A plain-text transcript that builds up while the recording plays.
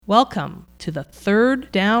Welcome to the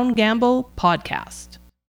Third Down Gamble podcast.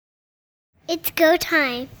 It's go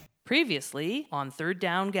time. Previously on Third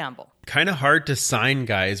Down Gamble. Kind of hard to sign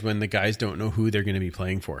guys when the guys don't know who they're going to be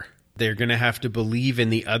playing for. They're going to have to believe in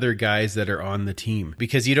the other guys that are on the team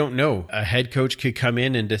because you don't know. A head coach could come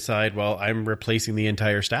in and decide, well, I'm replacing the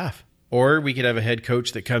entire staff. Or we could have a head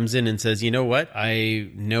coach that comes in and says, you know what, I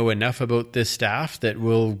know enough about this staff that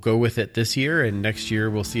we'll go with it this year, and next year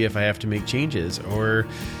we'll see if I have to make changes. Or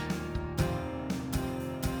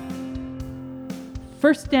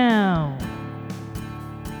First down.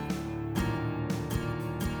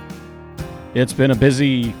 It's been a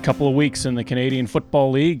busy couple of weeks in the Canadian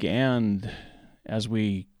Football League, and as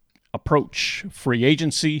we approach free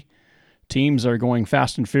agency, teams are going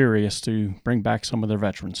fast and furious to bring back some of their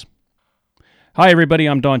veterans. Hi, everybody.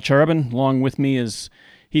 I'm Don Charbon. Along with me is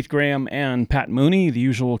Heath Graham and Pat Mooney, the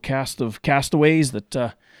usual cast of castaways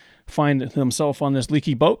that find themselves on this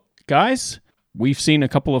leaky boat. Guys, we've seen a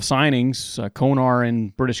couple of signings, Konar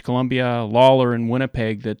in British Columbia, Lawler in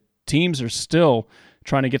Winnipeg, that teams are still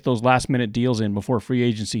trying to get those last-minute deals in before free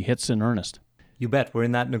agency hits in earnest. You bet. We're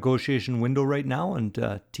in that negotiation window right now,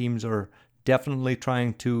 and teams are definitely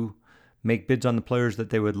trying to make bids on the players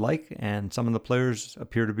that they would like, and some of the players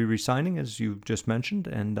appear to be re-signing, as you just mentioned,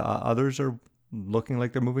 and others are looking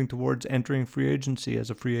like they're moving towards entering free agency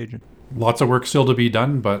as a free agent. Lots of work still to be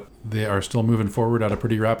done, but they are still moving forward at a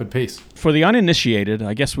pretty rapid pace. For the uninitiated,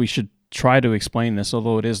 I guess we should try to explain this,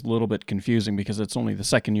 although it is a little bit confusing because it's only the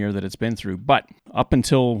second year that it's been through. But up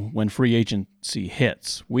until when free agency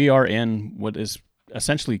hits, we are in what is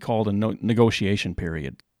essentially called a negotiation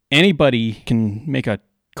period. Anybody can make a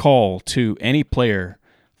call to any player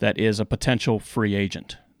that is a potential free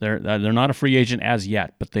agent. They're not a free agent as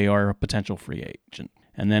yet, but they are a potential free agent.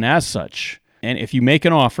 And then as such, and if you make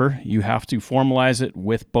an offer, you have to formalize it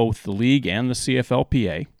with both the league and the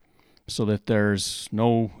CFLPA so that there's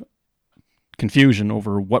no confusion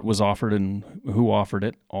over what was offered and who offered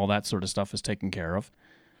it. All that sort of stuff is taken care of.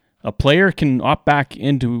 A player can opt back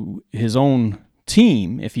into his own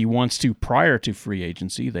team if he wants to prior to free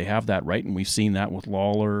agency. They have that right, and we've seen that with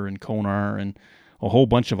Lawler and Konar and a whole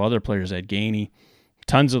bunch of other players, Ed Gainey,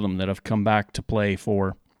 tons of them that have come back to play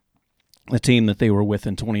for the team that they were with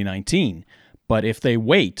in 2019. But if they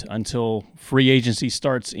wait until free agency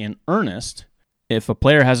starts in earnest, if a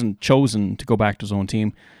player hasn't chosen to go back to his own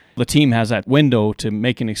team, the team has that window to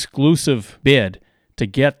make an exclusive bid to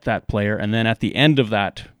get that player, and then at the end of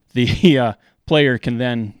that, the player can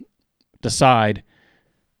then decide,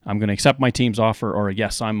 I'm going to accept my team's offer, or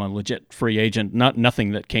yes, I'm a legit free agent.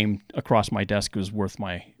 Nothing that came across my desk was worth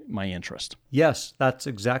my interest. Yes, that's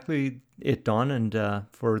exactly it, Don. And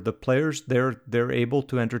for the players, they're able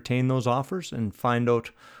to entertain those offers and find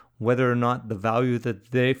out whether or not the value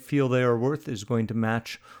that they feel they are worth is going to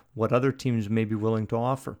match what other teams may be willing to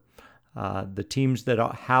offer. The teams that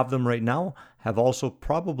have them right now have also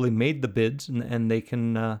probably made the bids, and they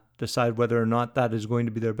can decide whether or not that is going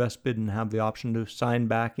to be their best bid and have the option to sign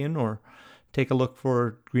back in or take a look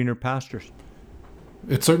for greener pastures.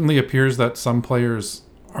 It certainly appears that some players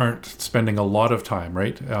aren't spending a lot of time,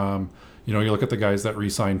 right? You look at the guys that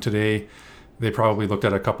re-signed today, they probably looked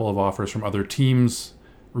at a couple of offers from other teams,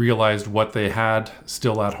 realized what they had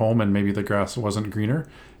still at home, and maybe the grass wasn't greener,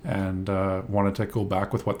 and wanted to go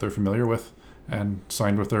back with what they're familiar with and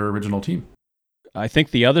signed with their original team. I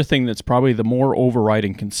think the other thing that's probably the more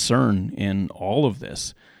overriding concern in all of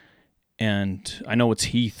this, and I know it's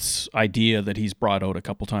Heath's idea that he's brought out a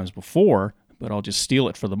couple times before, but I'll just steal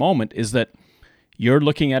it for the moment, is that you're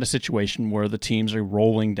looking at a situation where the teams are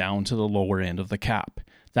rolling down to the lower end of the cap.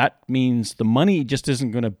 That means the money just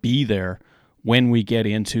isn't going to be there when we get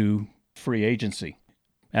into free agency.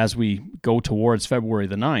 As we go towards February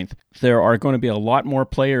the 9th, there are going to be a lot more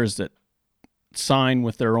players that sign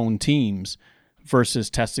with their own teams versus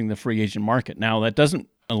testing the free agent market. Now, that doesn't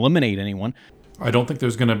eliminate anyone. I don't think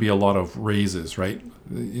there's going to be a lot of raises, right?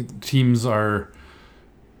 Teams are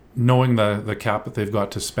knowing the cap that they've got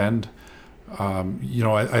to spend.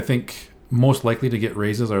 I think most likely to get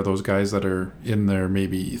raises are those guys that are in their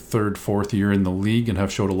maybe third, fourth year in the league and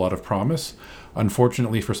have showed a lot of promise.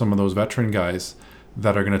 Unfortunately, for some of those veteran guys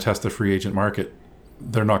that are going to test the free agent market,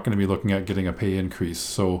 they're not going to be looking at getting a pay increase.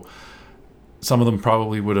 So some of them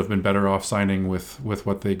probably would have been better off signing with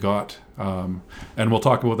what they got. And we'll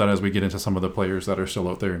talk about that as we get into some of the players that are still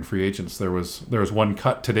out there in free agents. There was one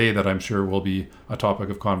cut today that I'm sure will be a topic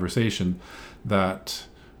of conversation that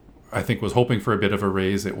I think was hoping for a bit of a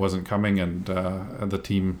raise. It wasn't coming, and the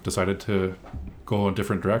team decided to go a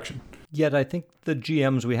different direction. Yet I think the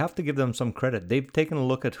GMs, we have to give them some credit. They've taken a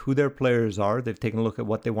look at who their players are. They've taken a look at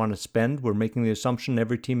what they want to spend. We're making the assumption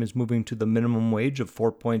every team is moving to the minimum wage of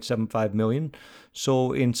 $4.75 million.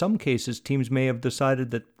 So in some cases, teams may have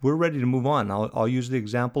decided that we're ready to move on. I'll use the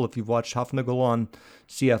example, if you've watched Hufnagel on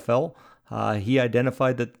CFL, he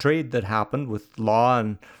identified the trade that happened with Law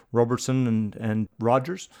and Robertson and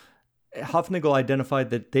Rogers. Hufnagel identified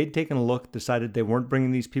that they'd taken a look, decided they weren't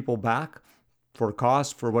bringing these people back for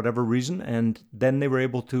cost, for whatever reason, and then they were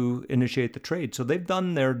able to initiate the trade. So they've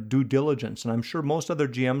done their due diligence, and I'm sure most other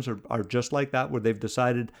GMs are just like that, where they've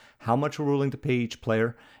decided how much we're willing to pay each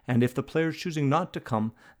player, and if the player's choosing not to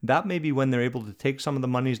come, that may be when they're able to take some of the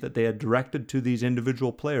monies that they had directed to these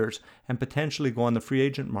individual players and potentially go on the free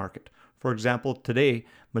agent market. For example, today,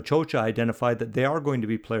 Machocha identified that they are going to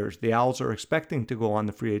be players. The Owls are expecting to go on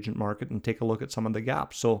the free agent market and take a look at some of the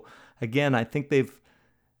gaps. So again, I think they've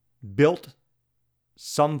built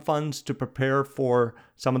some funds to prepare for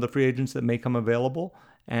some of the free agents that may come available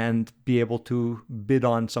and be able to bid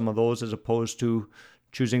on some of those, as opposed to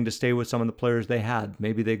choosing to stay with some of the players they had.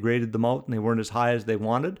 Maybe they graded them out and they weren't as high as they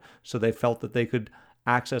wanted, so they felt that they could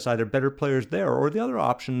access either better players there, or the other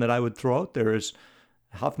option that I would throw out there is,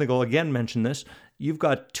 Hufnagel again mentioned this, you've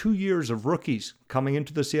got 2 years of rookies coming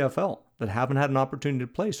into the CFL that haven't had an opportunity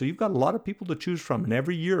to play. So you've got a lot of people to choose from. And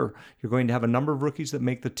every year, you're going to have a number of rookies that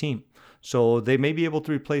make the team. So they may be able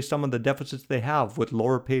to replace some of the deficits they have with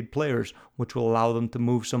lower paid players, which will allow them to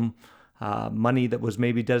move some money that was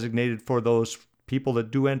maybe designated for those people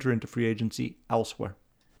that do enter into free agency elsewhere.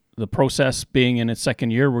 The process being in its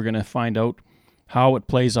second year, we're going to find out how it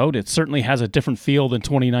plays out. It certainly has a different feel than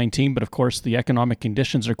 2019, but of course the economic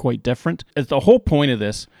conditions are quite different. The whole point of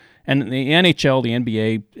this, and the NHL, the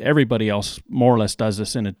NBA, everybody else more or less does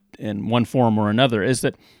this in one form or another, is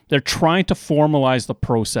that they're trying to formalize the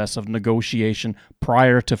process of negotiation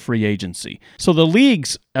prior to free agency. So the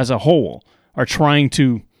leagues as a whole are trying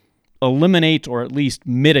to eliminate or at least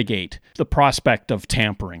mitigate the prospect of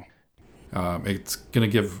tampering. It's going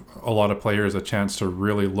to give a lot of players a chance to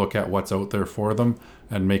really look at what's out there for them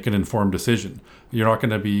and make an informed decision. You're not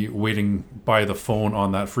going to be waiting by the phone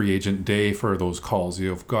on that free agent day for those calls.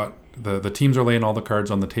 You've got the teams are laying all the cards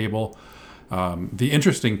on the table. The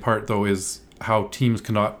interesting part, though, is how teams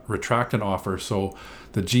cannot retract an offer. So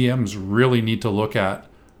the GMs really need to look at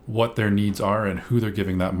what their needs are and who they're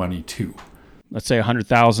giving that money to. Let's say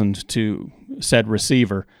 $100,000 to said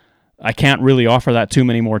receiver. I can't really offer that too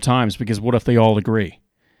many more times, because what if they all agree?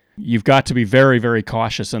 You've got to be very, very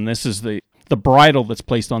cautious, and this is the bridle that's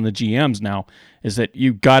placed on the GMs now, is that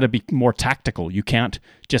you've got to be more tactical. You can't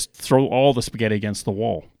just throw all the spaghetti against the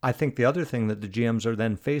wall. I think the other thing that the GMs are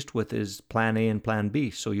then faced with is plan A and plan B.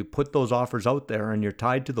 So you put those offers out there and you're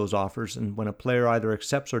tied to those offers, and when a player either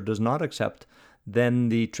accepts or does not accept, then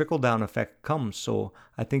the trickle-down effect comes. So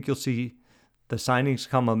I think you'll see the signings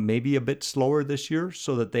come maybe a bit slower this year,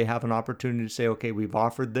 so that they have an opportunity to say, okay, we've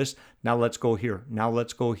offered this, now let's go here, now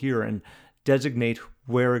let's go here, and designate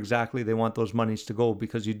where exactly they want those monies to go,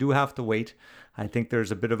 because you do have to wait. I think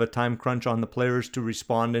there's a bit of a time crunch on the players to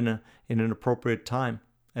respond in an appropriate time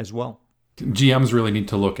as well. GMs really need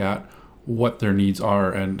to look at what their needs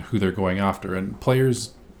are and who they're going after, and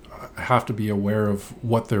players have to be aware of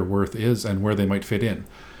what their worth is and where they might fit in.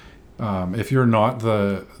 If you're not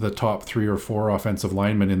the top 3 or 4 offensive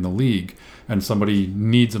linemen in the league and somebody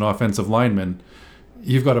needs an offensive lineman,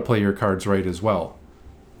 you've got to play your cards right as well.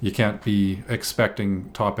 You can't be expecting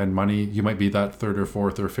top-end money. You might be that 3rd or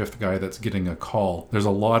 4th or 5th guy that's getting a call. There's a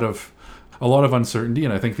lot of uncertainty,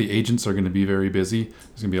 and I think the agents are going to be very busy.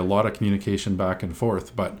 There's going to be a lot of communication back and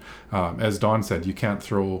forth. But as Don said, you can't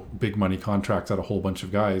throw big money contracts at a whole bunch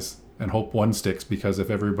of guys and hope one sticks, because if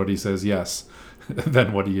everybody says yes,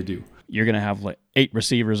 then what do you do? You're going to have like 8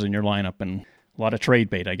 receivers in your lineup and a lot of trade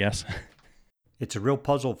bait, I guess. It's a real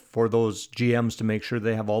puzzle for those GMs to make sure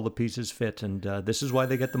they have all the pieces fit, and this is why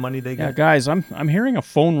they get the money they get. Yeah, guys, I'm hearing a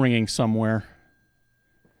phone ringing somewhere.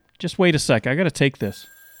 Just wait a sec. I got to take this.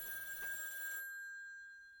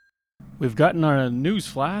 We've gotten our news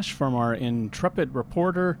flash from our intrepid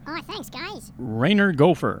reporter. Oh, thanks, guys. Rainer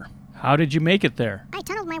Gopher. How did you make it there? I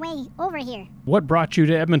tunneled my way over here. What brought you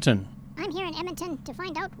to Edmonton? I'm here in Edmonton to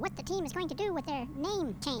find out what the team is going to do with their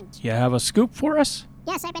name change. You have a scoop for us?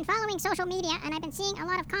 Yes, I've been following social media and I've been seeing a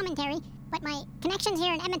lot of commentary, but my connections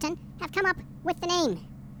here in Edmonton have come up with the name.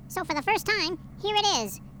 So for the first time, here it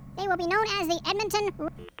is. They will be known as the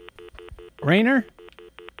Edmonton... Rainer?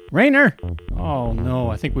 Rainer? Oh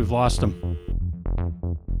no, I think we've lost him.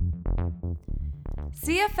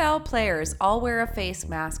 CFL players all wear a face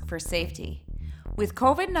mask for safety. With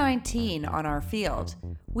COVID-19 on our field,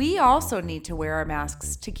 we also need to wear our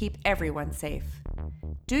masks to keep everyone safe.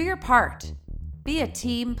 Do your part. Be a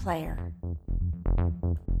team player.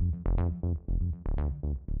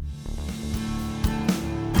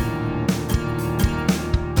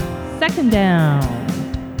 Second down.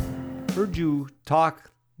 Heard you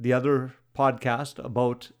talk the other podcast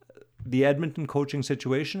about the Edmonton coaching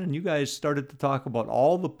situation, and you guys started to talk about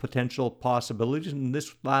all the potential possibilities. And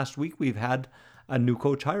this last week, we've had a new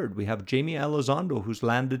coach hired. We have Jamie Elizondo, who's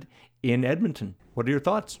landed in Edmonton. What are your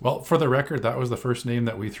thoughts? Well, for the record, that was the first name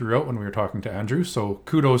that we threw out when we were talking to Andrew, so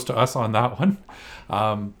kudos to us on that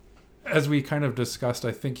one. As we kind of discussed,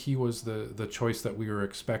 I think he was the choice that we were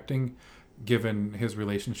expecting, given his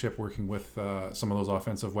relationship working with some of those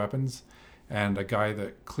offensive weapons, and a guy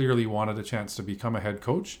that clearly wanted a chance to become a head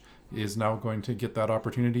coach is now going to get that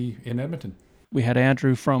opportunity in Edmonton. We had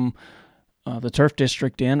Andrew from the Turf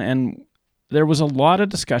District in, and there was a lot of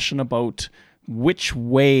discussion about which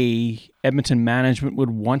way Edmonton management would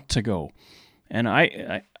want to go. And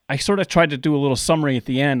I sort of tried to do a little summary at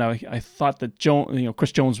the end. I thought that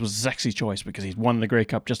Chris Jones was a sexy choice because he's won the Grey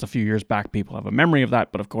Cup just a few years back. People have a memory of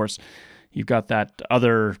that, but of course, you've got that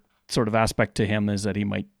other sort of aspect to him is that he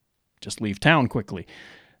might just leave town quickly.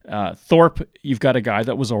 Thorpe, you've got a guy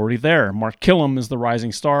that was already there. Mark Killam is the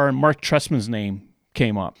rising star, and Mark Trestman's name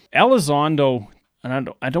came up. Elizondo, and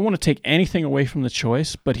I don't want to take anything away from the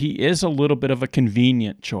choice, but he is a little bit of a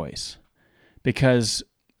convenient choice because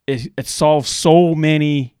it solves so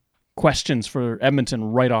many questions for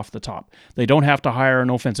Edmonton right off the top. They don't have to hire an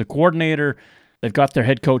offensive coordinator. They've got their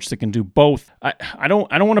head coach that can do both. I don't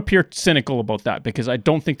want to appear cynical about that because I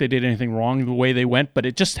don't think they did anything wrong the way they went, but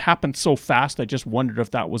it just happened so fast. I just wondered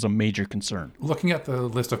if that was a major concern. Looking at the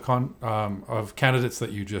list of candidates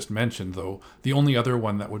that you just mentioned, though, the only other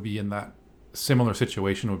one that would be in that similar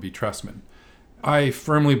situation would be Trestman. I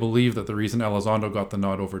firmly believe that the reason Elizondo got the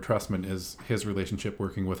nod over Trestman is his relationship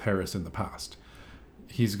working with Harris in the past.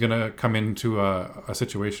 He's going to come into a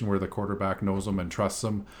situation where the quarterback knows him and trusts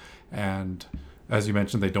him, and as you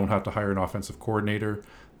mentioned, they don't have to hire an offensive coordinator.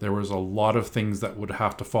 There was a lot of things that would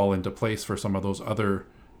have to fall into place for some of those other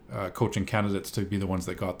coaching candidates to be the ones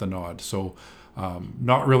that got the nod. So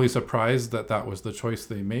not really surprised that that was the choice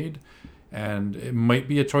they made. And it might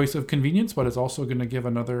be a choice of convenience, but it's also going to give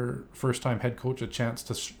another first-time head coach a chance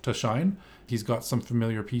to shine. He's got some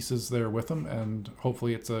familiar pieces there with him, and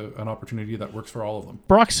hopefully it's an opportunity that works for all of them.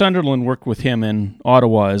 Brock Sunderland worked with him in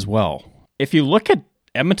Ottawa as well. If you look at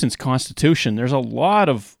Edmonton's constitution, there's a lot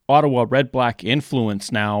of Ottawa Red-Black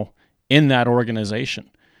influence now in that organization.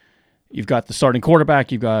 You've got the starting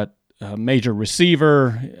quarterback, you've got a major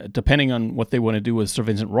receiver. Depending on what they want to do with Sir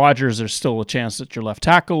Vincent Rogers, there's still a chance that your left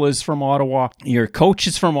tackle is from Ottawa. Your coach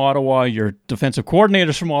is from Ottawa. Your defensive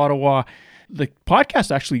coordinator's from Ottawa. The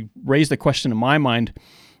podcast actually raised a question in my mind,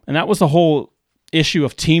 and that was the whole issue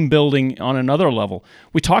of team building on another level.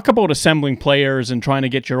 We talk about assembling players and trying to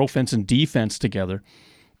get your offense and defense together,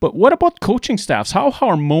 but what about coaching staffs? How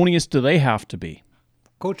harmonious do they have to be?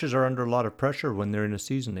 Coaches are under a lot of pressure when they're in a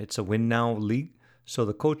season. It's a win-now league, so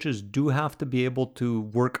the coaches do have to be able to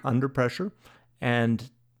work under pressure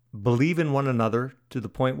and believe in one another to the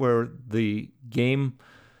point where the game,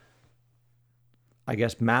 I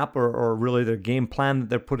guess, map or really their game plan that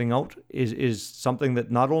they're putting out is something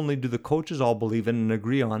that not only do the coaches all believe in and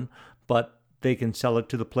agree on, but they can sell it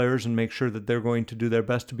to the players and make sure that they're going to do their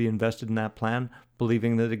best to be invested in that plan,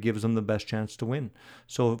 believing that it gives them the best chance to win.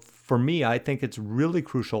 So for me, I think it's really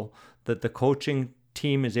crucial that the coaching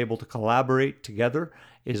team is able to collaborate together,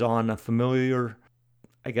 is on a familiar,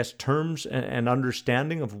 I guess, terms and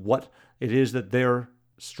understanding of what it is that their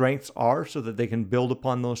strengths are so that they can build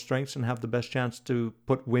upon those strengths and have the best chance to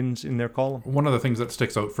put wins in their column. One of the things that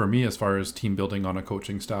sticks out for me as far as team building on a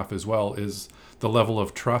coaching staff as well is the level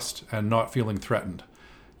of trust and not feeling threatened.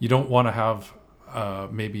 You don't want to have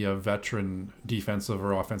maybe a veteran defensive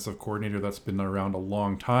or offensive coordinator that's been around a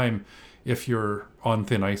long time. If you're on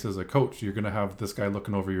thin ice as a coach, you're going to have this guy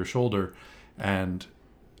looking over your shoulder, and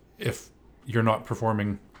if you're not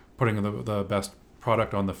performing, putting the best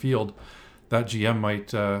product on the field, that GM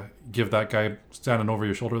might give that guy standing over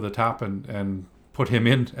your shoulder the tap and put him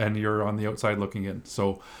in, and you're on the outside looking in.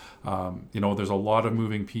 So, there's a lot of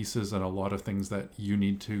moving pieces and a lot of things that you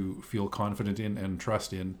need to feel confident in and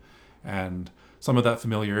trust in. And some of that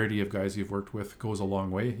familiarity of guys you've worked with goes a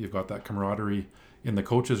long way. You've got that camaraderie in the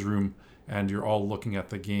coach's room, and you're all looking at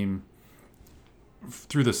the game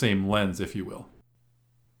through the same lens, if you will.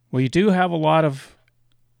 Well, you do have a lot of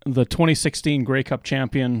the 2016 Grey Cup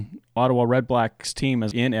champion Ottawa Red Blacks team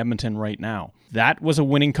is in Edmonton right now. That was a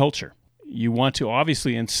winning culture. you want to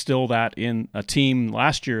obviously instill that in a team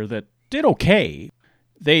last year that did okay.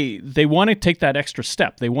 They want to take that extra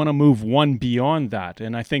step. They want to move one beyond that.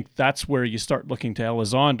 And I think that's where you start looking to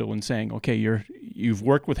Elizondo and saying, okay, you've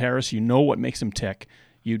worked with Harris. You know what makes him tick.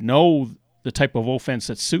 You know the type of offense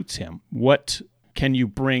that suits him. What can you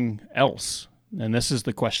bring else? And this is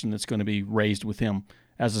the question that's going to be raised with him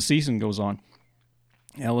as the season goes on.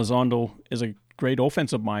 Elizondo is a great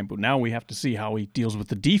offensive mind, but now we have to see how he deals with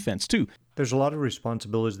the defense too. There's a lot of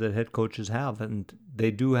responsibilities that head coaches have, and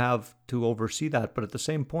they do have to oversee that. But at the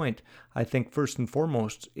same point, I think first and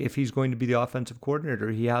foremost, if he's going to be the offensive coordinator,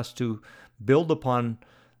 he has to build upon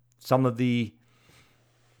some of the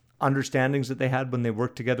understandings that they had when they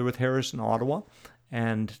worked together with Harris in Ottawa,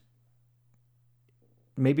 and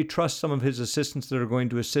maybe trust some of his assistants that are going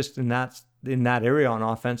to assist in that area on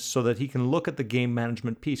offense, so that he can look at the game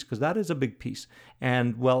management piece, because that is a big piece.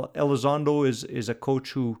 And well, Elizondo is a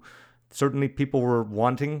coach who certainly people were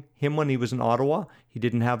wanting him when he was in Ottawa. He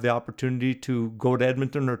didn't have the opportunity to go to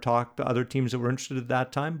Edmonton or talk to other teams that were interested at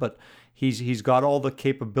that time, but he's got all the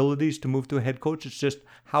capabilities to move to a head coach. It's just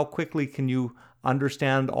how quickly can you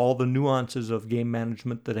understand all the nuances of game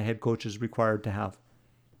management that a head coach is required to have.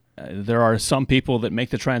 There are some people that make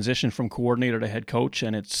the transition from coordinator to head coach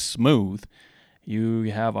and it's smooth.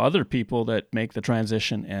 You have other people that make the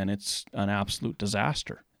transition and it's an absolute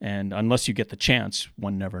disaster. And unless you get the chance,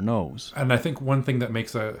 one never knows. And I think one thing that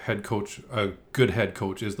makes a head coach a good head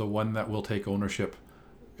coach is the one that will take ownership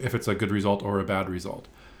if it's a good result or a bad result.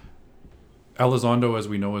 Elizondo, as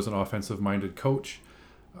we know, is an offensive-minded coach.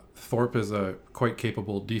 Thorpe is a quite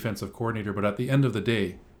capable defensive coordinator, but at the end of the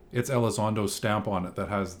day, it's Elizondo's stamp on it that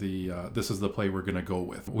has the this is the play we're going to go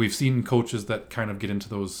with. We've seen coaches that kind of get into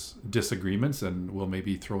those disagreements and will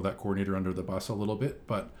maybe throw that coordinator under the bus a little bit,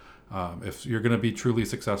 but if you're going to be truly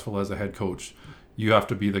successful as a head coach, you have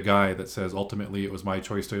to be the guy that says, ultimately, it was my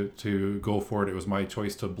choice to go for it. It was my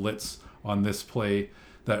choice to blitz on this play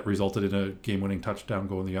that resulted in a game-winning touchdown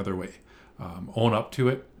going the other way. Own up to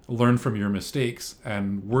it, learn from your mistakes,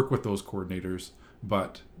 and work with those coordinators,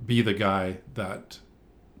 but be the guy that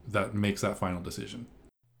makes that final decision.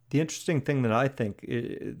 The interesting thing that I think,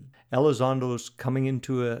 Elizondo's coming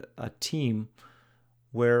into a team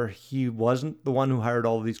where he wasn't the one who hired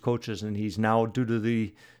all of these coaches, and he's now, due to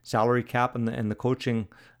the salary cap and the coaching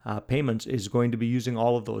payments, is going to be using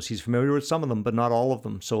all of those. He's familiar with some of them, but not all of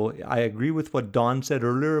them. So I agree with what Don said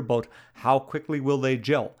earlier about how quickly will they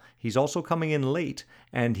gel. He's also coming in late,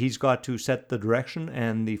 and he's got to set the direction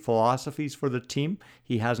and the philosophies for the team.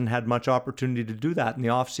 He hasn't had much opportunity to do that in the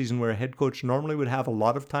offseason, where a head coach normally would have a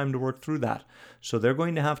lot of time to work through that. So they're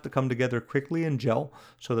going to have to come together quickly and gel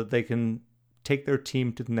so that they can take their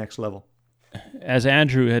team to the next level. As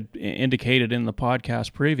Andrew had indicated in the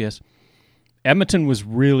podcast previous, Edmonton was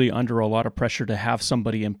really under a lot of pressure to have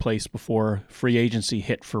somebody in place before free agency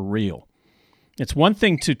hit for real. It's one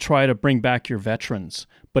thing to try to bring back your veterans,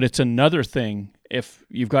 but it's another thing if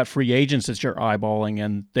you've got free agents that you're eyeballing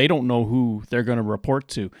and they don't know who they're going to report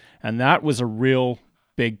to. And that was a real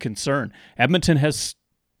big concern. Edmonton has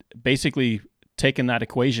basically taken that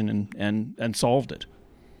equation and solved it.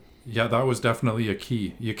 Yeah, that was definitely a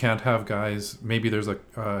key. You can't have guys, maybe there's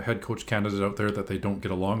a head coach candidate out there that they don't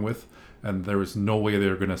get along with, and there was no way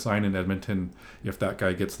they're going to sign in Edmonton if that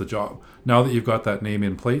guy gets the job. Now that you've got that name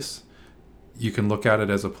in place, you can look at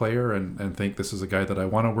it as a player and think, this is a guy that I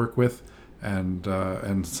want to work with, and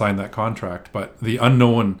sign that contract. But the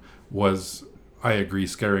unknown was, I agree,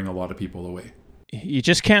 scaring a lot of people away. You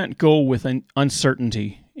just can't go with an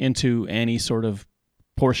uncertainty into any sort of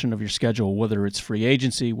portion of your schedule, whether it's free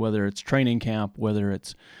agency, whether it's training camp, whether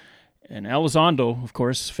it's... And Elizondo, of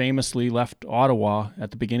course, famously left Ottawa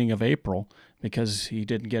at the beginning of April because he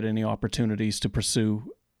didn't get any opportunities to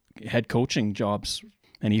pursue head coaching jobs,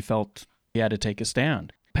 and he felt he had to take a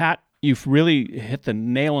stand. Pat, you've really hit the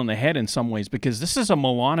nail on the head in some ways, because this is a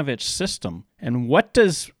Milanovic system. And what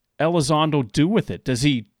does Elizondo do with it? Does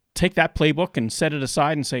he take that playbook and set it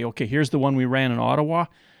aside and say, okay, here's the one we ran in Ottawa.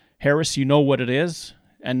 Harris, you know what it is,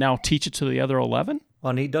 and now teach it to the other 11?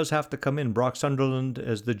 Well, and he does have to come in. Brock Sunderland,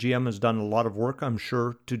 as the GM, has done a lot of work, I'm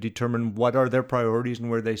sure, to determine what are their priorities and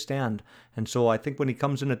where they stand. And so I think when he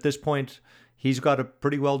comes in at this point, he's got to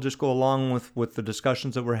pretty well just go along with the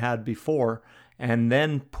discussions that were had before, and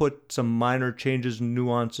then put some minor changes and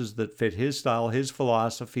nuances that fit his style, his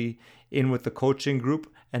philosophy, in with the coaching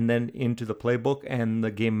group, and then into the playbook and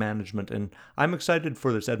the game management. And I'm excited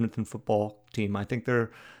for this Edmonton football team. I think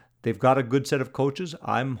they've got a good set of coaches.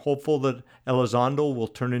 I'm hopeful that Elizondo will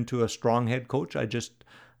turn into a strong head coach. I just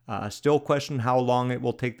Still question how long it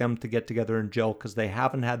will take them to get together and gel because they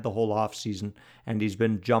haven't had the whole off season and he's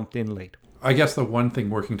been jumped in late. I guess the one thing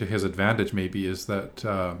working to his advantage maybe is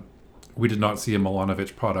that we did not see a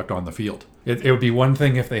Milanovic product on the field. It would be one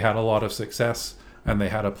thing if they had a lot of success and they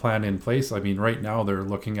had a plan in place. I mean, right now they're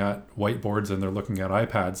looking at whiteboards and they're looking at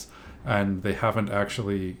iPads, and they haven't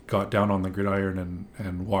actually got down on the gridiron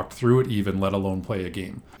and walked through it even, let alone play a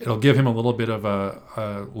game. It'll give him a little bit of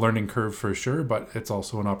a learning curve for sure, but it's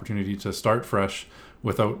also an opportunity to start fresh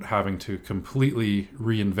without having to completely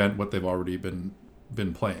reinvent what they've already been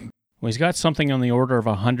playing. Well, he's got something on the order of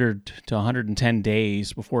 100 to 110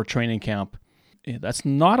 days before training camp. That's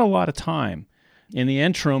not a lot of time. In the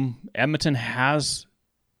interim, Edmonton has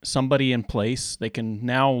somebody in place. They can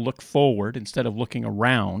now look forward instead of looking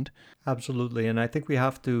around. Absolutely. And I think we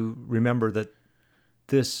have to remember that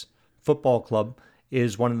this football club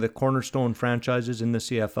is one of the cornerstone franchises in the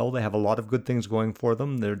CFL. They have a lot of good things going for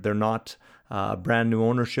them. They're not brand new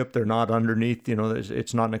ownership. They're not underneath,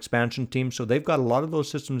 it's not an expansion team. So they've got a lot of those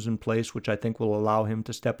systems in place, which I think will allow him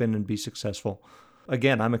to step in and be successful.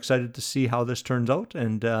 Again, I'm excited to see how this turns out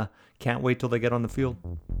and can't wait till they get on the field.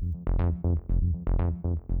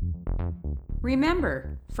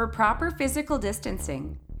 Remember, for proper physical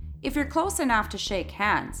distancing, if you're close enough to shake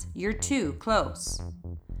hands, you're too close.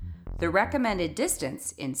 The recommended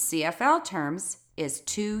distance in CFL terms is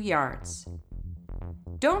 2 yards.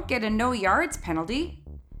 Don't get a no yards penalty.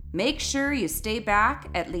 Make sure you stay back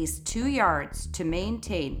at least 2 yards to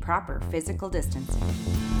maintain proper physical distancing.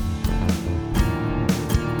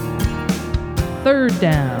 Third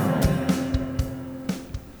down.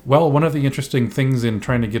 Well, one of the interesting things in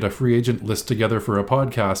trying to get a free agent list together for a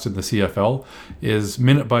podcast in the CFL is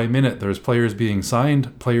minute by minute, there's players being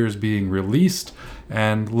signed, players being released,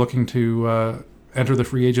 and looking to enter the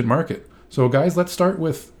free agent market. So guys, let's start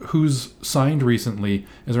with who's signed recently.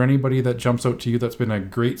 Is there anybody that jumps out to you that's been a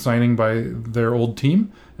great signing by their old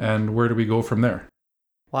team? And where do we go from there?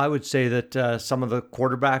 Well, I would say that some of the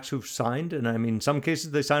quarterbacks who've signed, and I mean, some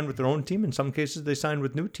cases they signed with their own team, in some cases they signed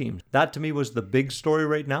with new teams. That to me was the big story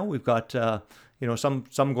right now. We've got, some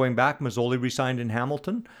going back. Mazzoli re-signed in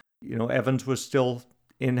Hamilton. Evans was still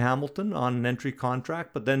in Hamilton on an entry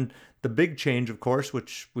contract. But then the big change, of course,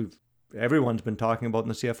 which everyone's been talking about in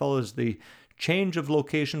the CFL, is the change of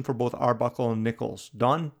location for both Arbuckle and Nichols.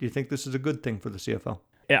 Don, do you think this is a good thing for the CFL?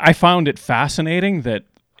 I found it fascinating that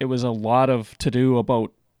it was a lot of to-do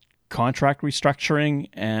about contract restructuring,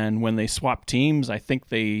 and when they swapped teams, I think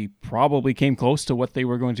they probably came close to what they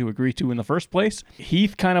were going to agree to in the first place.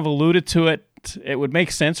 Heath kind of alluded to it. It would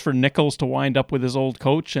make sense for Nichols to wind up with his old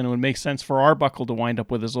coach, and it would make sense for Arbuckle to wind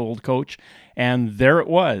up with his old coach, and there it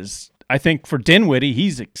was. I think for Dinwiddie,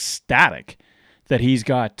 he's ecstatic that he's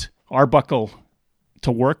got Arbuckle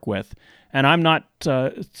to work with. And I'm not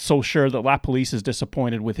so sure that LaPolice is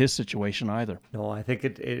disappointed with his situation either. No, I think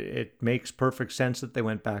it makes perfect sense that they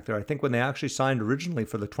went back there. I think when they actually signed originally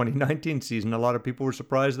for the 2019 season, a lot of people were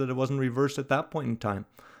surprised that it wasn't reversed at that point in time.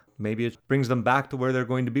 Maybe it brings them back to where they're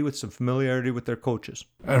going to be with some familiarity with their coaches.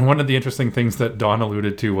 And one of the interesting things that Don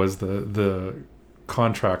alluded to was the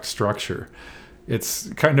contract structure. It's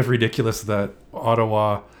kind of ridiculous that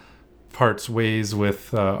Ottawa parts ways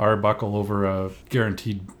with Arbuckle over a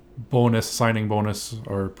guaranteed bonus, signing bonus,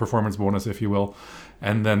 or performance bonus, if you will,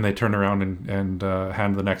 and then they turn around and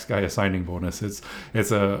hand the next guy a signing bonus.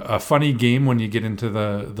 It's a funny game when you get into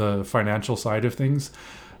the financial side of things.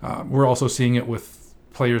 We're also seeing it with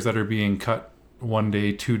players that are being cut 1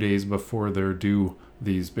 day, 2 days before they're due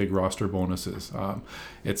these big roster bonuses.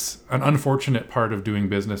 It's an unfortunate part of doing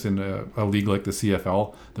business in a league like the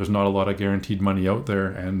CFL. There's not a lot of guaranteed money out there,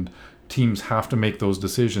 and teams have to make those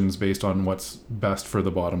decisions based on what's best for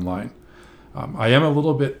the bottom line. I am a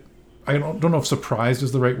little bit, I don't know if surprised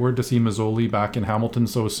is the right word to see Mazzoli back in Hamilton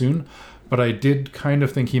so soon, but I did kind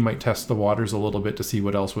of think he might test the waters a little bit to see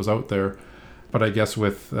what else was out there. But I guess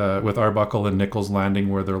with Arbuckle and Nichols landing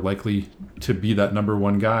where they're likely to be that number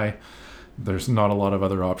one guy, there's not a lot of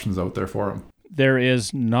other options out there for him. There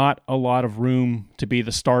is not a lot of room to be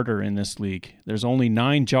the starter in this league. There's only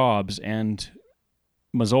 9 jobs, and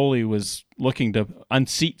Mazzoli was looking to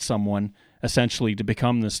unseat someone essentially to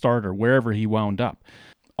become the starter wherever he wound up.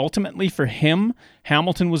 Ultimately for him,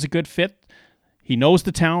 Hamilton was a good fit. He knows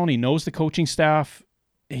the town, he knows the coaching staff.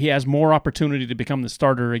 He has more opportunity to become the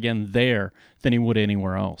starter again there than he would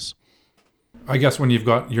anywhere else. I guess when you've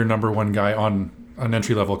got your number one guy on an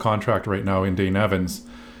entry-level contract right now in Dane Evans,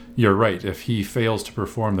 you're right. If he fails to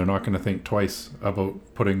perform, they're not going to think twice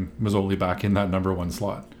about putting Mazzoli back in that number one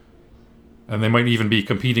slot. And they might even be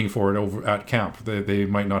competing for it over at camp. They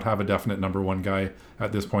might not have a definite number one guy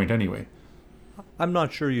at this point anyway. I'm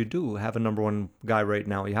not sure you do have a number one guy right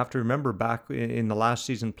now. You have to remember back in the last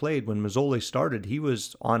season played, when Mazzoli started, he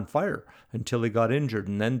was on fire until he got injured.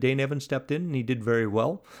 And then Dane Evans stepped in and he did very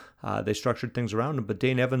well. They structured things around him. But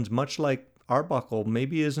Dane Evans, much like Arbuckle,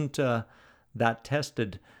 maybe isn't that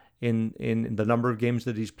tested in the number of games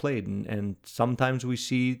that he's played. And sometimes we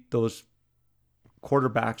see those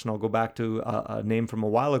quarterbacks, and I'll go back to a name from a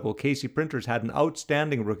while ago. Casey Printers had an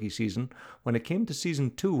outstanding rookie season. When it came to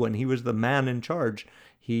season 2, when he was the man in charge,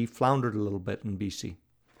 he floundered a little bit in BC.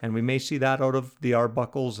 And we may see that out of the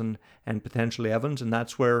Arbuckles and potentially Evans, and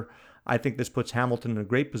that's where I think this puts Hamilton in a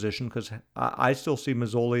great position, because I still see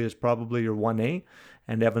Mazzoli as probably your 1A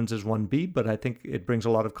and Evans as 1B, but I think it brings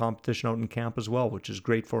a lot of competition out in camp as well, which is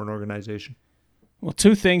great for an organization. Well,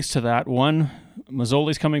 two things to that. One,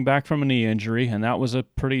 Mazzoli's coming back from a knee injury, and that was a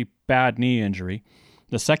pretty bad knee injury.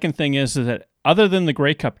 The second thing is that other than the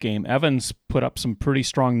Grey Cup game, Evans put up some pretty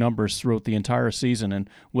strong numbers throughout the entire season and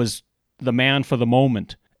was the man for the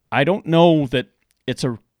moment. I don't know that it's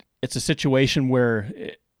a situation where,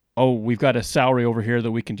 we've got a salary over here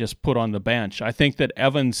that we can just put on the bench. I think that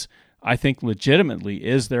Evans, legitimately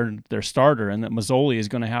is their starter, and that Mazzoli is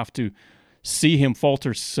going to have to see him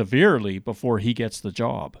falter severely before he gets the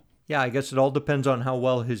job. Yeah, I guess it all depends on how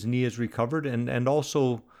well his knee is recovered. And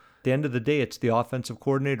also, at the end of the day, it's the offensive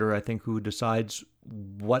coordinator, I think, who decides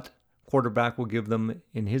what quarterback will give them,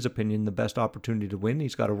 in his opinion, the best opportunity to win.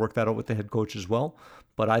 He's got to work that out with the head coach as well.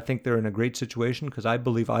 But I think they're in a great situation, because I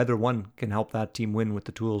believe either one can help that team win with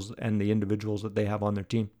the tools and the individuals that they have on their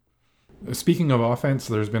team. Speaking of offense,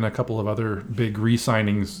 there's been a couple of other big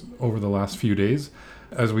re-signings over the last few days.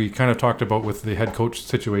 As we kind of talked about with the head coach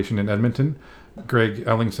situation in Edmonton, Greg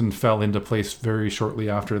Ellingson fell into place very shortly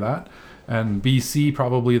after that. And BC,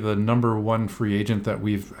 probably the number one free agent that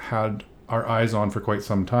we've had our eyes on for quite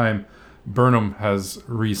some time, Burnham has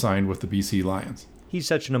re-signed with the BC Lions. He's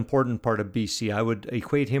such an important part of BC. I would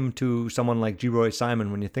equate him to someone like Geroy Simon.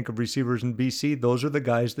 When you think of receivers in BC, those are the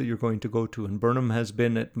guys that you're going to go to. And Burnham has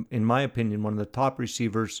been, in my opinion, one of the top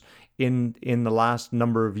receivers in the last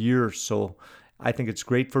number of years. So I think it's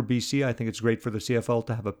great for BC. I think it's great for the CFL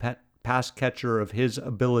to have a pass catcher of his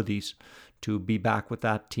abilities to be back with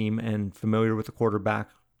that team and familiar with the quarterback,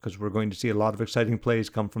 because we're going to see a lot of exciting plays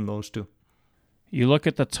come from those two. You look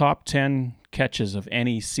at the top 10 catches of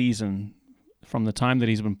any season from the time that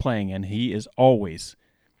he's been playing, and he is always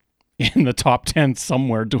in the top 10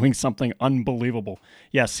 somewhere doing something unbelievable.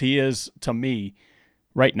 Yes, he is, to me,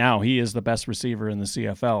 right now, he is the best receiver in the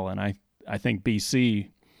CFL, and I think BC,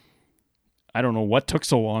 I don't know what took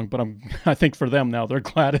so long, but I think for them now, they're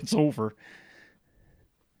glad it's over.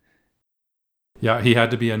 Yeah, he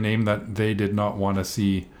had to be a name that they did not want to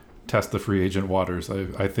see test the free agent waters.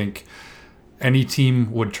 I think any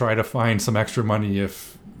team would try to find some extra money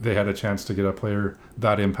if they had a chance to get a player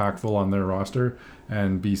that impactful on their roster,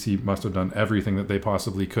 and BC must have done everything that they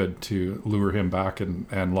possibly could to lure him back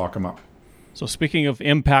and lock him up. So speaking of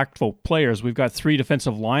impactful players, we've got 3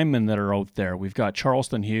 defensive linemen that are out there. We've got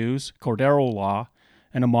Charleston Hughes, Cordero Law,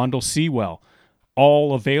 and Amondo Sewell,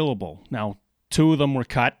 all available. Now, 2 of them were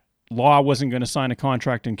cut. Law wasn't going to sign a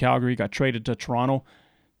contract in Calgary, got traded to Toronto,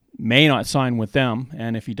 may not sign with them,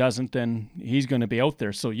 and if he doesn't, then he's going to be out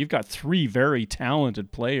there. So you've got 3 very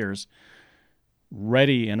talented players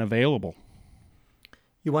ready and available.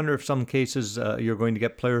 You wonder if some cases you're going to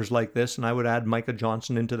get players like this, and I would add Micah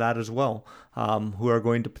Johnson into that as well, who are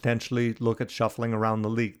going to potentially look at shuffling around the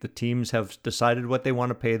league. The teams have decided what they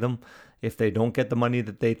want to pay them. If they don't get the money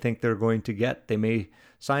that they think they're going to get, they may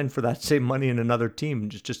sign for that same money in another team.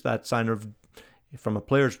 Just that sign of, from a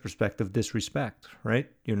player's perspective, disrespect,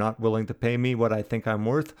 right? You're not willing to pay me what I think I'm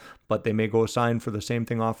worth, but they may go sign for the same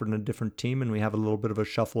thing offered in a different team, and we have a little bit of a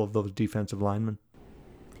shuffle of those defensive linemen.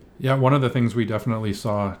 Yeah, one of the things we definitely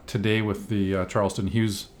saw today with the Charleston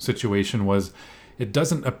Hughes situation was it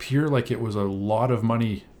doesn't appear like it was a lot of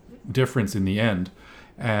money difference in the end.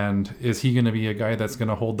 And is he going to be a guy that's going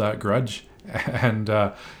to hold that grudge and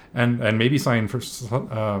maybe sign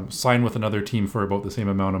with another team for about the same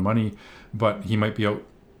amount of money, but he might be out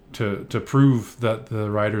to prove that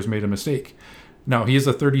the Riders made a mistake. Now, he is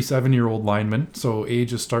a 37-year-old lineman, so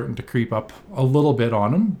age is starting to creep up a little bit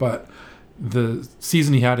on him, but the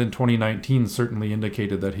season he had in 2019 certainly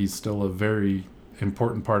indicated that he's still a very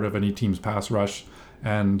important part of any team's pass rush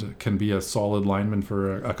and can be a solid lineman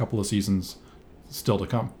for a couple of seasons still to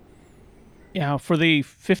come. Yeah, for the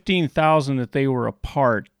 15,000 that they were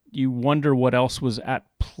apart, you wonder what else was at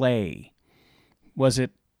play. Was it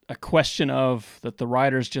a question of that the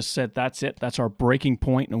Riders just said, that's it, that's our breaking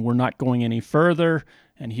point, and we're not going any further?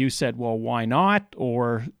 And Hughes said, well, why not?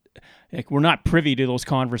 Or like, we're not privy to those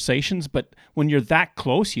conversations, but when you're that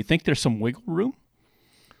close, you think there's some wiggle room?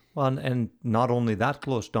 Well, and not only that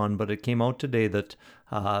close, Don, but it came out today that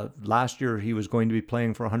last year he was going to be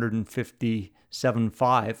playing for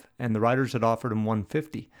 157.5, and the Riders had offered him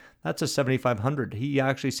 150. That's a 7,500. He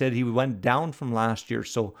actually said he went down from last year.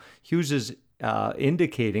 So Hughes is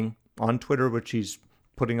indicating on Twitter, which he's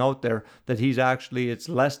putting out there, that it's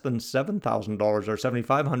less than $7,000 or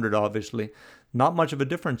 7,500, obviously. Not much of a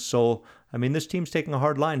difference. So, I mean, this team's taking a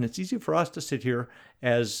hard line. It's easy for us to sit here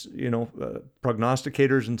as,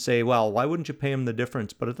 prognosticators and say, well, why wouldn't you pay him the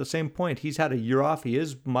difference? But at the same point, he's had a year off. He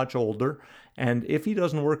is much older. And if he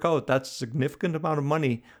doesn't work out, that's a significant amount of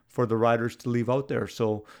money for the Riders to leave out there.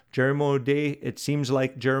 So Jeremy O'Day, it seems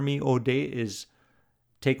like Jeremy O'Day is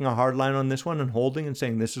taking a hard line on this one and holding and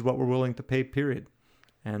saying, this is what we're willing to pay, period.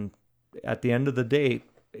 And at the end of the day,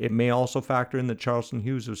 it may also factor in that Charleston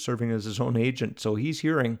Hughes was serving as his own agent. So he's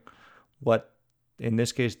hearing what, in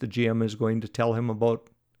this case, the GM is going to tell him about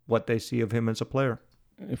what they see of him as a player.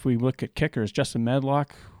 If we look at kickers, Justin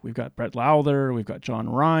Medlock, we've got Brett Lowther, we've got John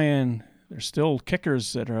Ryan. There's still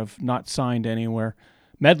kickers that have not signed anywhere.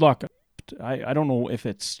 Medlock, I don't know if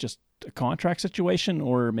it's just a contract situation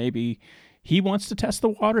or maybe he wants to test the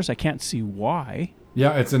waters. I can't see why.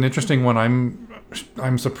 Yeah, it's an interesting one.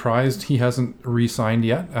 I'm surprised he hasn't re-signed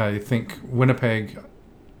yet. I think Winnipeg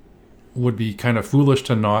would be kind of foolish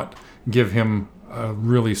to not give him a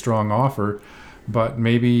really strong offer, but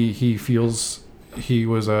maybe he feels he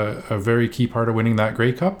was a very key part of winning that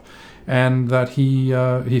Grey Cup, and that he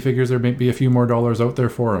figures there may be a few more dollars out there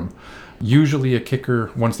for him. Usually a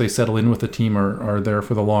kicker, once they settle in with the team, are there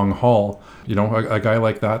for the long haul. A guy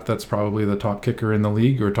like that's probably the top kicker in the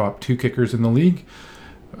league or top two kickers in the league,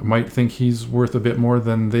 might think he's worth a bit more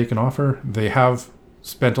than they can offer. They have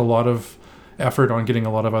spent a lot of effort on getting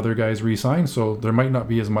a lot of other guys re-signed, so there might not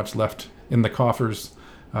be as much left in the coffers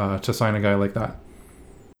to sign a guy like that.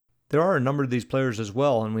 There are a number of these players as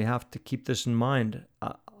well, and we have to keep this in mind.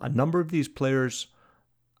 A number of these players,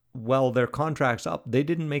 well, their contract's up. They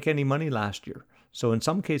didn't make any money last year. So in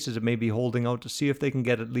some cases, it may be holding out to see if they can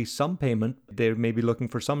get at least some payment. They may be looking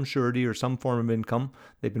for some surety or some form of income.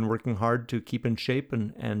 They've been working hard to keep in shape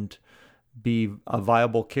and be a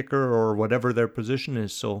viable kicker or whatever their position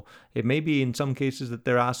is. So it may be in some cases that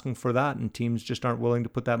they're asking for that, and teams just aren't willing to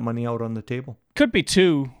put that money out on the table. Could be,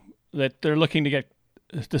 too, that they're looking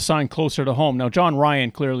to sign closer to home. Now, John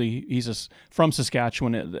Ryan, clearly, he's from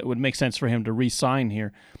Saskatchewan. It would make sense for him to re-sign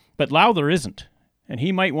here. But Lowther isn't, and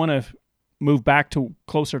he might want to move back to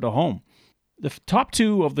closer to home. The top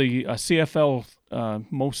two of the CFL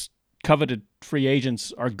most coveted free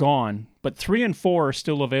agents are gone, but 3 and 4 are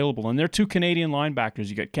still available, and they're two Canadian linebackers.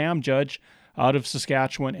 You got Cam Judge out of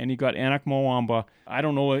Saskatchewan, and you got Anik Mwamba. I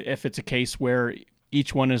don't know if it's a case where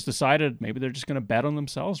each one has decided maybe they're just going to bet on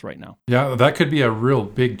themselves right now. Yeah, that could be a real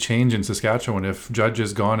big change in Saskatchewan if Judge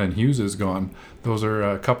is gone and Hughes is gone. Those are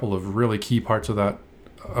a couple of really key parts of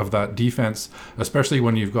that defense, especially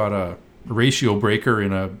when you've got a ratio breaker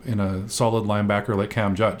in a solid linebacker like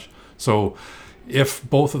Cam Judge. So if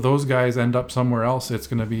both of those guys end up somewhere else, it's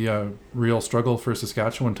going to be a real struggle for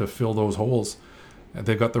Saskatchewan to fill those holes.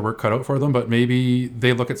 They've got their work cut out for them, but maybe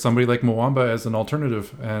they look at somebody like Mwamba as an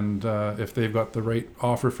alternative, and if they've got the right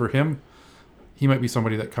offer for him, he might be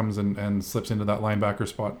somebody that comes and slips into that linebacker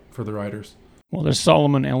spot for the Riders. Well, there's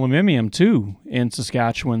Solomon Elimimian, too, in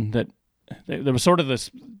Saskatchewan. That there was sort of this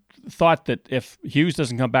thought that if Hughes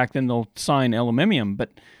doesn't come back, then they'll sign Elimimian,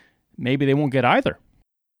 but maybe they won't get either.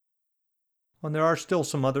 Well, there are still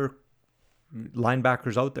some other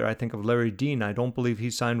linebackers out there. I think of Larry Dean. I don't believe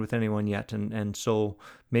he's signed with anyone yet, and so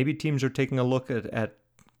maybe teams are taking a look at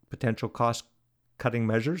potential cost-cutting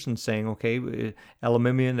measures and saying, okay,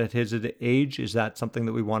 Elimimian at his age, is that something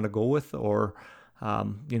that we want to go with, or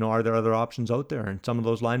are there other options out there? And some of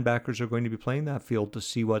those linebackers are going to be playing that field to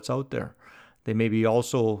see what's out there. They may be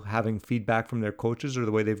also having feedback from their coaches or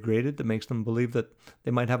the way they've graded that makes them believe that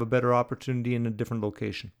they might have a better opportunity in a different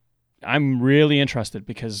location. I'm really interested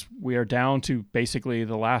because we are down to basically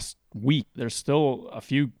the last week. There's still a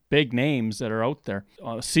few big names that are out there.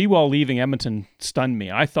 Sewell leaving Edmonton stunned me.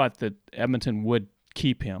 I thought that Edmonton would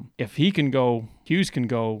keep him. If he can go, Hughes can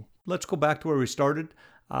go. Let's go back to where we started.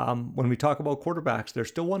 When we talk about quarterbacks, there's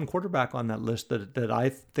still one quarterback on that list that I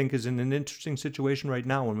think is in an interesting situation right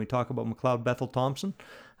now. When we talk about McLeod Bethel-Thompson,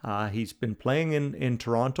 he's been playing in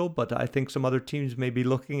Toronto, but I think some other teams may be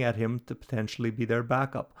looking at him to potentially be their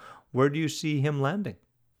backup. Where do you see him landing?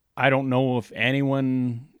 I don't know if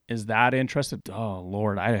anyone is that interested. Oh,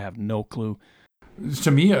 Lord, I have no clue. To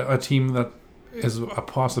me, a team that is a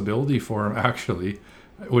possibility for him, actually,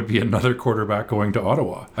 would be another quarterback going to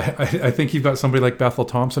Ottawa. I think you've got somebody like Bethel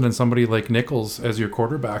Thompson and somebody like Nichols as your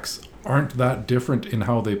quarterbacks aren't that different in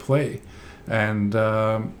how they play. And,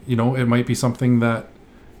 it might be something that,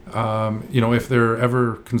 if they're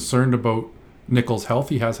ever concerned about Nichols' health,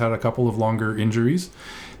 he has had a couple of longer injuries,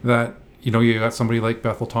 that, you got somebody like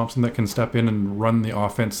Bethel Thompson that can step in and run the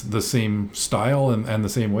offense the same style and the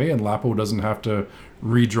same way, and Lapo doesn't have to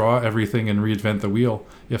redraw everything and reinvent the wheel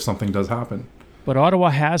if something does happen. But Ottawa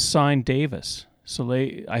has signed Davis, so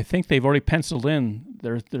I think they've already penciled in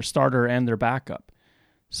their starter and their backup.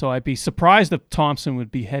 So I'd be surprised if Thompson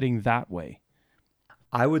would be heading that way.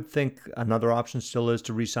 I would think another option still is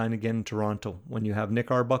to re-sign again in Toronto. When you have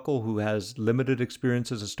Nick Arbuckle, who has limited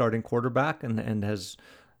experience as a starting quarterback and has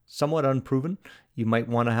somewhat unproven, you might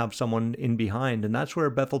want to have someone in behind. And that's where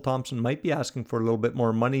Bethel Thompson might be asking for a little bit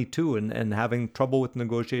more money too, and having trouble with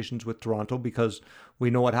negotiations with Toronto, because we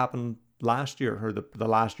know what happened last year, or the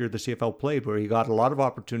last year the CFL played, where he got a lot of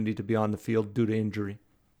opportunity to be on the field due to injury.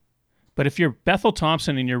 But if you're Bethel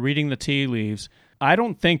Thompson and you're reading the tea leaves, I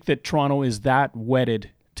don't think that Toronto is that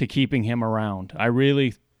wedded to keeping him around. I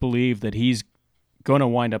really believe that he's going to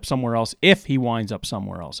wind up somewhere else if he winds up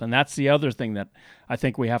somewhere else. And that's the other thing that I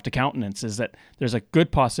think we have to countenance, is that there's a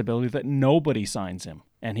good possibility that nobody signs him.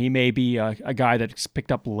 And he may be a guy that's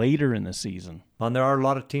picked up later in the season. And there are a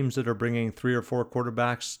lot of teams that are bringing 3 or 4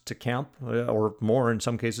 quarterbacks to camp, or more, in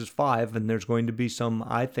some cases 5. And there's going to be some,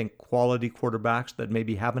 I think, quality quarterbacks that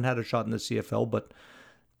maybe haven't had a shot in the CFL, but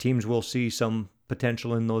teams will see some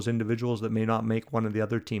potential in those individuals that may not make one of the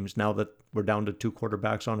other teams now that we're down to 2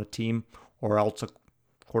 quarterbacks on a team, or else a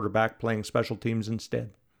quarterback playing special teams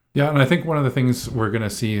instead. Yeah, and I think one of the things we're going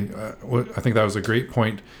to see, I think that was a great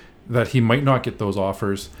point, that he might not get those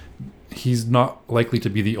offers. He's not likely to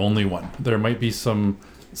be the only one. There might be some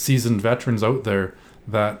seasoned veterans out there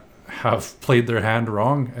that have played their hand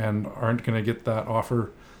wrong and aren't going to get that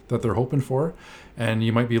offer that they're hoping for. And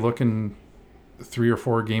you might be looking 3 or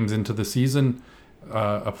 4 games into the season,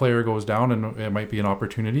 a player goes down and it might be an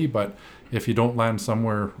opportunity. But if you don't land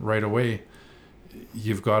somewhere right away,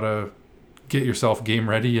 you've got to get yourself game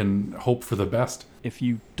ready and hope for the best. If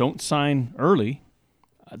you don't sign early,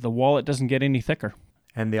 the wallet doesn't get any thicker.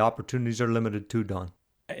 And the opportunities are limited too, Don.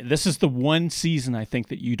 This is the one season, I think,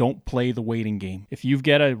 that you don't play the waiting game. If you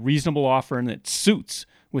get a reasonable offer and it suits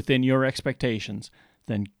within your expectations,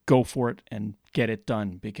 then go for it and get it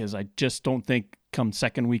done. Because I just don't think come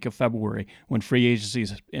second week of February, when free agency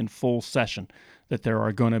is in full session, that there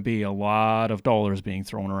are going to be a lot of dollars being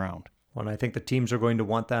thrown around. Well, and I think the teams are going to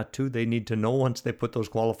want that too. They need to know, once they put those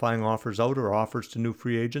qualifying offers out, or offers to new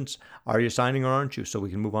free agents, are you signing or aren't you? So we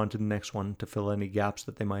can move on to the next one to fill any gaps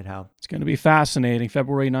that they might have. It's going to be fascinating.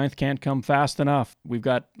 February 9th can't come fast enough. We've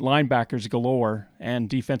got linebackers galore and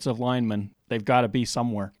defensive linemen. They've got to be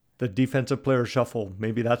somewhere. The defensive player shuffle.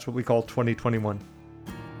 Maybe that's what we call 2021.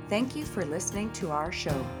 Thank you for listening to our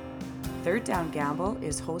show. Third Down Gamble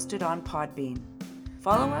is hosted on Podbean.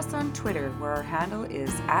 Follow us on Twitter, where our handle is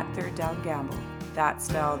 @ThirdDownGamble. That's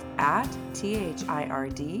spelled at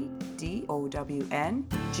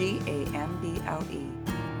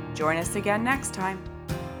ThirdDownGamble. Join us again next time.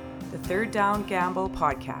 The Third Down Gamble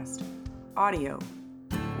Podcast. Audio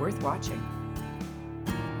worth watching.